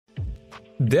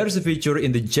there's a feature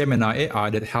in the Gemini AI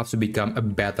that helps you become a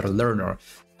better learner.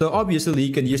 So obviously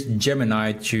you can use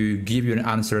Gemini to give you an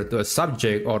answer to a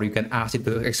subject, or you can ask it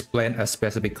to explain a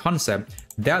specific concept.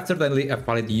 That's certainly a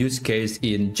valid use case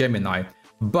in Gemini.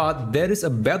 But there is a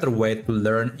better way to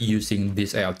learn using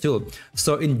this AI tool.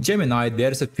 So in Gemini,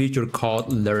 there's a feature called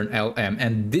LearnLM,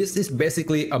 and this is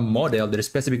basically a model that is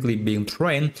specifically being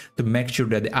trained to make sure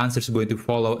that the answer is going to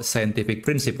follow scientific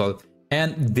principle.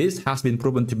 And this has been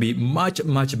proven to be much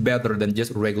better than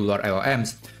just regular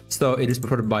LLMs. So it is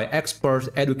preferred by experts,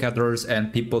 educators,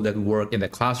 and people that work in the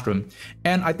classroom.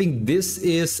 And I think this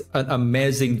is an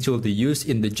amazing tool to use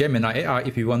in the Gemini AI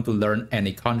if you want to learn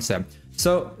any concept.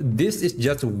 So this is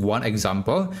just one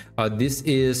example. This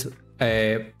is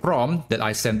a prompt that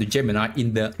I sent to Gemini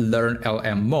in the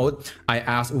LearnLM mode. I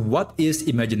asked, what is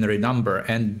imaginary number?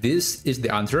 And this is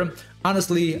the answer.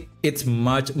 Honestly, it's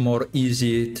much more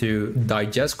easy to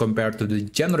digest compared to the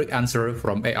generic answer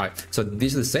from AI. So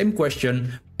this is the same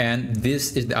question, and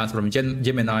this is the answer from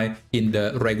Gemini in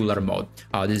the regular mode.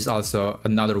 This is also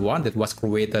another one that was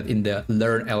created in the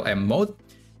LearnLM mode.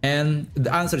 And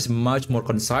the answer is much more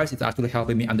concise. It's actually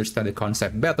helping me understand the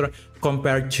concept better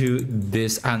compared to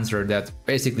this answer that's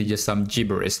basically just some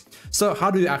gibberish. So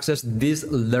how do you access this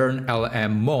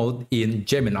LearnLM mode in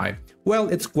Gemini? Well,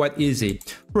 it's quite easy.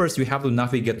 First, you have to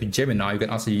navigate to Gemini. You can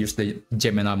also use the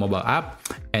Gemini mobile app.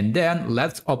 And then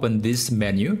let's open this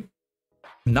menu.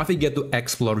 Navigate to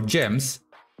Explore Gems.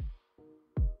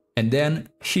 And then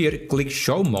here, click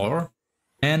Show More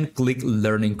and click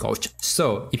Learning Coach.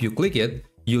 So if you click it,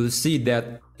 you'll see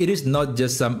that it is not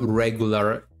just some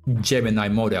regular Gemini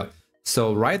model.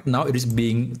 So right now it is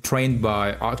being trained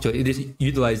by, actually it is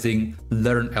utilizing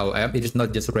LearnLM. It is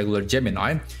not just regular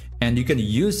Gemini, and you can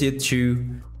use it to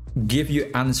give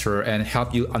you answer and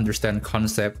help you understand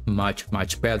concept much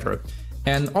better.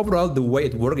 And overall, the way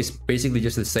it works is basically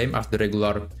just the same as the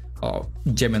regular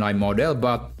Gemini model,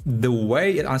 but the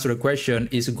way it answers the question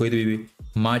is going to be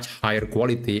much higher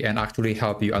quality and actually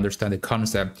help you understand the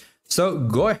concept. So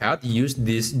go ahead, use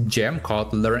this gem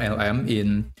called LearnLM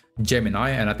in Gemini,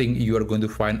 and I think you are going to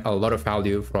find a lot of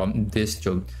value from this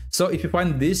tool. So if you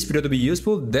find this video to be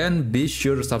useful, then be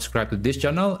sure to subscribe to this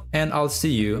channel, and I'll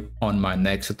see you on my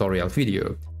next tutorial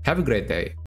video. Have a great day.